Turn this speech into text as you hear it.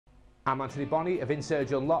I'm Anthony Bonney of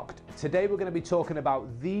InSurge Unlocked. Today we're going to be talking about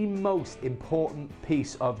the most important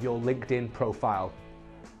piece of your LinkedIn profile.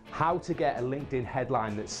 How to get a LinkedIn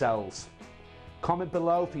headline that sells. Comment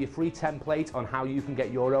below for your free template on how you can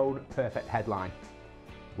get your own perfect headline.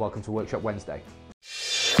 Welcome to Workshop Wednesday.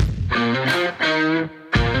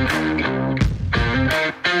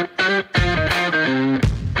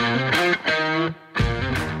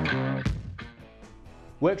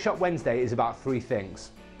 Workshop Wednesday is about three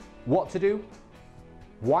things: what to do,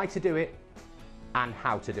 why to do it, and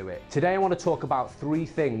how to do it. Today I want to talk about three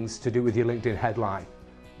things to do with your LinkedIn headline.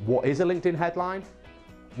 What is a LinkedIn headline?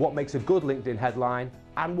 What makes a good LinkedIn headline?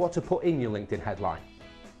 And what to put in your LinkedIn headline.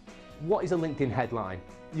 What is a LinkedIn headline?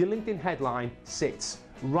 Your LinkedIn headline sits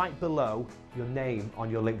right below your name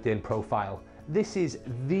on your LinkedIn profile. This is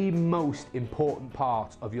the most important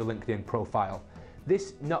part of your LinkedIn profile.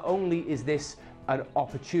 Not only is this an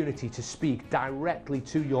opportunity to speak directly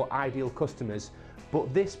to your ideal customers,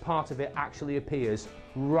 but this part of it actually appears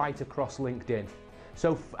right across LinkedIn.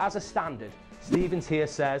 So as a standard, Stevens here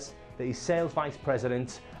says that he's Sales Vice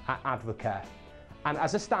President at Advocare. And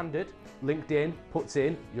as a standard, LinkedIn puts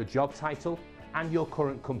in your job title and your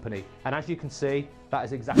current company. And as you can see, that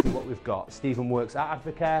is exactly what we've got. Stephen works at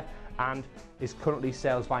Advocare and is currently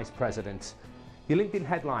Sales Vice President. Your LinkedIn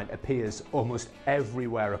headline appears almost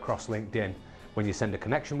everywhere across LinkedIn. When you send a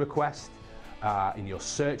connection request, in your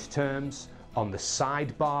search terms, on the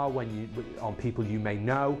sidebar, on people you may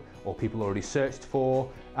know or people already searched for,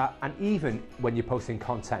 and even when you're posting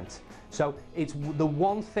content. So it's the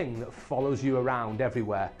one thing that follows you around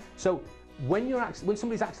everywhere. So when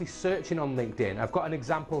somebody's actually searching on LinkedIn, I've got an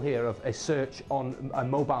example here of a search on a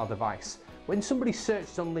mobile device. When somebody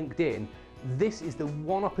searches on LinkedIn, this is the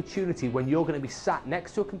one opportunity when you're going to be sat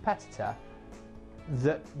next to a competitor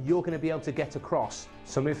that you're going to be able to get across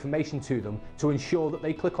some information to them to ensure that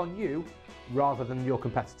they click on you rather than your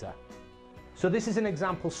competitor. So this is an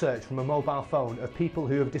example search from a mobile phone of people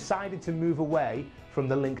who have decided to move away from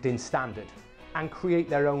the LinkedIn standard and create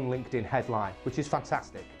their own LinkedIn headline, which is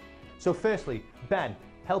fantastic. So firstly, Ben,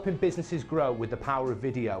 helping businesses grow with the power of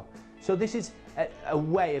video. So this is a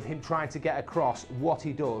way of him trying to get across what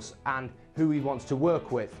he does and who he wants to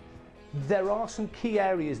work with. There are some key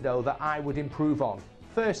areas though that I would improve on.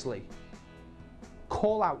 Firstly,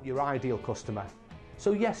 call out your ideal customer.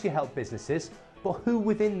 So yes, you help businesses, but who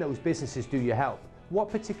within those businesses do you help? What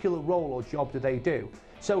particular role or job do they do?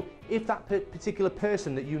 So if that particular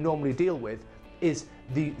person that you normally deal with is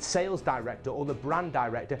the sales director or the brand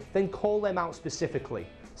director, then call them out specifically.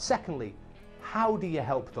 Secondly, how do you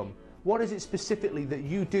help them? What is it specifically that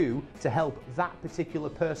you do to help that particular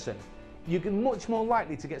person? You're much more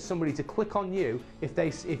likely to get somebody to click on you if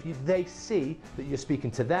they see that you're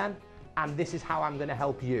speaking to them and this is how I'm going to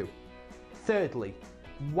help you. Thirdly,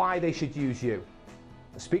 why they should use you.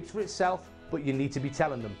 It speaks for itself, but you need to be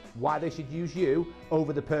telling them why they should use you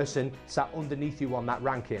over the person sat underneath you on that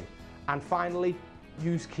ranking. And finally,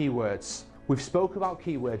 use keywords. We've spoke about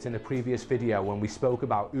keywords in a previous video when we spoke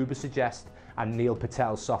about Ubersuggest and Neil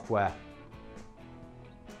Patel's software.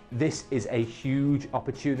 This is a huge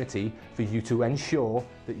opportunity for you to ensure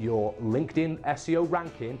that your LinkedIn SEO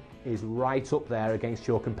ranking is right up there against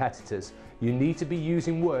your competitors. You need to be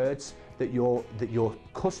using words that your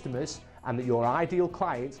customers and that your ideal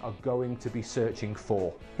clients are going to be searching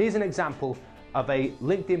for. Here's an example of a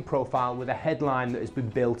LinkedIn profile with a headline that has been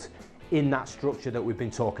built in that structure that we've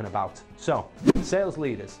been talking about. So, sales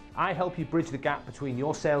leaders, I help you bridge the gap between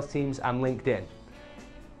your sales teams and LinkedIn.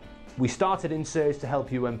 We started InSurge to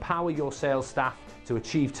help you empower your sales staff to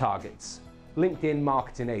achieve targets. LinkedIn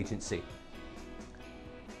Marketing Agency.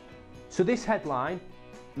 So this headline,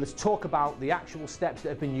 let's talk about the actual steps that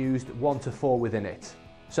have been used 1 to 4 within it.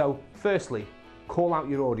 So firstly, call out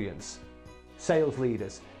your audience. Sales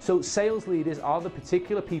leaders. So sales leaders are the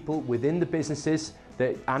particular people within the businesses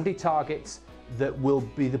that Andy targets that will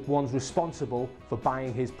be the ones responsible for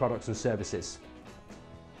buying his products and services.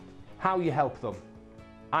 How you help them.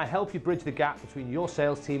 I help you bridge the gap between your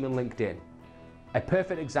sales team and LinkedIn. A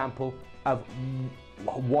perfect example of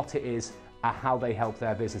what it is and how they help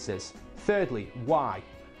their businesses. Thirdly, why?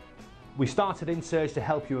 We started InSurge to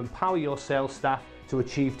help you empower your sales staff to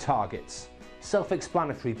achieve targets.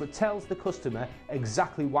 Self-explanatory, but tells the customer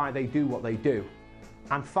exactly why they do what they do.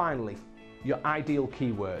 And finally, your ideal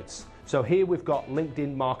keywords. So here we've got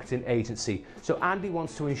LinkedIn Marketing Agency. So Andy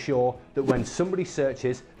wants to ensure that when somebody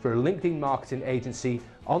searches for a LinkedIn marketing agency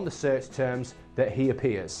on the search terms, that he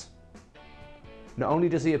appears. Not only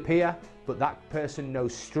does he appear, but that person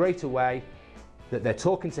knows straight away that they're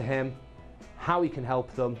talking to him, how he can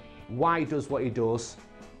help them, why he does what he does,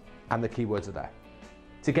 and the keywords are there.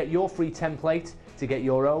 To get your free template, to get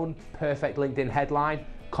your own perfect LinkedIn headline,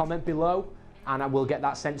 comment below and I will get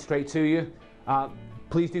that sent straight to you.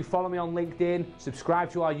 Please do follow me on LinkedIn,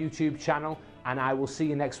 subscribe to our YouTube channel, and I will see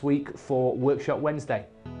you next week for Workshop Wednesday.